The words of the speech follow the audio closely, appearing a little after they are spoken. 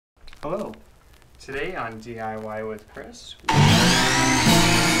Hello. Today on DIY with Chris,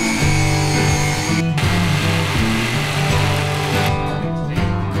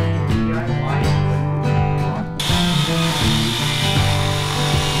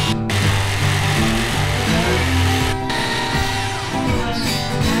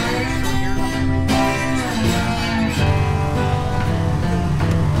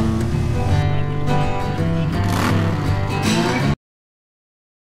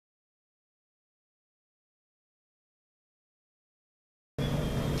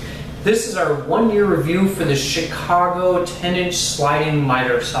 this is our 1-year review for the Chicago 10-inch sliding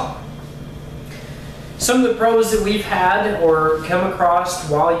miter saw. Some of the pros that we've had or come across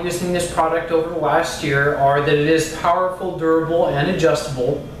while using this product over the last year are that it is powerful, durable, and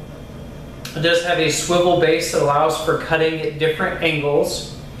adjustable. It does have a swivel base that allows for cutting at different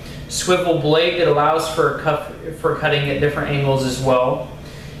angles, swivel blade that allows for cutting at different angles as well.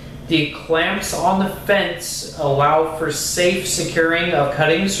 The clamps on the fence allow for safe securing of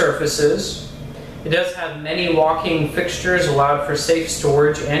cutting surfaces. It does have many walking fixtures allowed for safe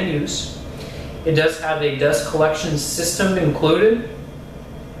storage and use. It does have a dust collection system included.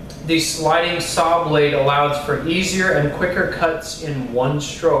 The sliding saw blade allows for easier and quicker cuts in one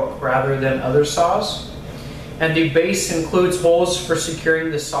stroke rather than other saws. And the base includes holes for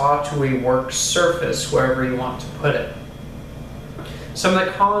securing the saw to a work surface wherever you want to put it. Some of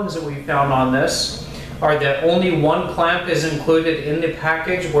the cons that we found on this are that only one clamp is included in the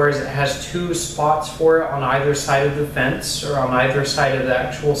package, whereas it has 2 spots for it on either side of the fence or on either side of the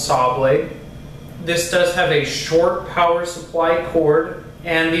actual saw blade. This does have a short power supply cord,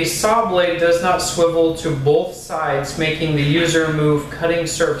 and the saw blade does not swivel to both sides, making the user move cutting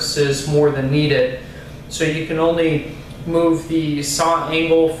surfaces more than needed. So you can only move the saw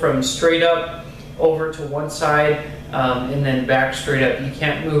angle from straight up over to one side and then back straight up. You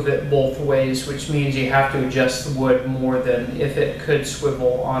can't move it both ways, which means you have to adjust the wood more than if it could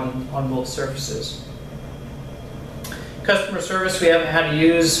swivel on both surfaces. Customer service we haven't had to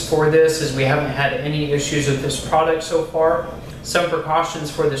use for this is we haven't had any issues with this product so far. Some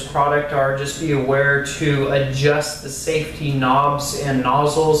precautions for this product are just be aware to adjust the safety knobs and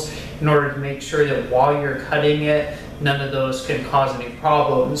nozzles in order to make sure that while you're cutting it, none of those can cause any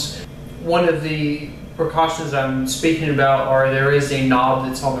problems. One of the precautions I'm speaking about are there is a knob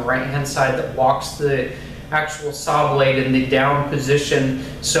that's on the right hand side that locks the actual saw blade in the down position.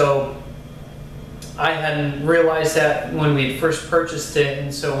 So I hadn't realized that when we had first purchased it,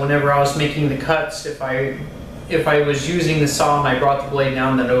 and so whenever I was making the cuts, if I was using the saw and I brought the blade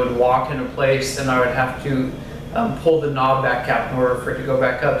down, then it would lock into place, then I would have to pull the knob back out in order for it to go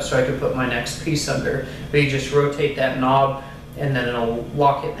back up so I could put my next piece under. But you just rotate that knob and then it'll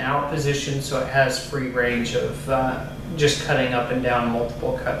lock it in out position so it has free range of just cutting up and down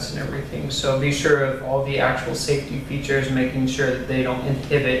multiple cuts and everything. So be sure of all the actual safety features, making sure that they don't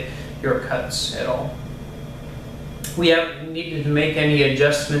inhibit your cuts at all. We haven't needed to make any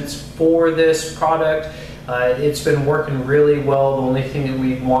adjustments for this product. It's been working really well. The only thing that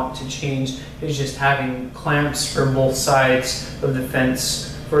we want to change is just having clamps for both sides of the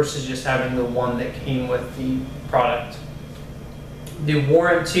fence versus just having the one that came with the product. The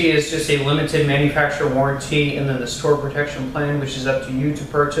warranty is just a limited manufacturer warranty, and then the store protection plan, which is up to you to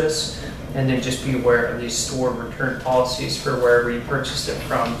purchase. And then just be aware of these store return policies for wherever you purchased it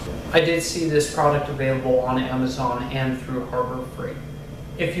from. I did see this product available on Amazon and through Harbor Freight.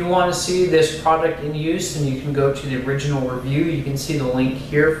 If you want to see this product in use, then you can go to the original review. You can see the link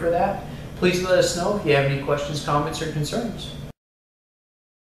here for that. Please let us know if you have any questions, comments, or concerns.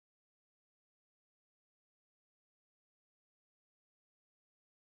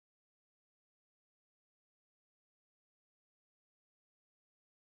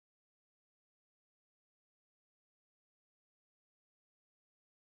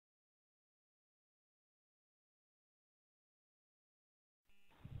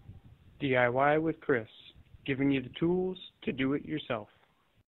 DIY with Chris, giving you the tools to do it yourself.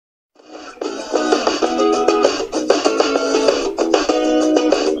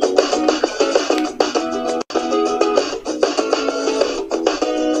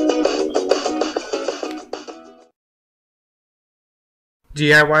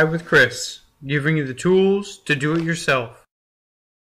 DIY with Chris, giving you the tools to do it yourself.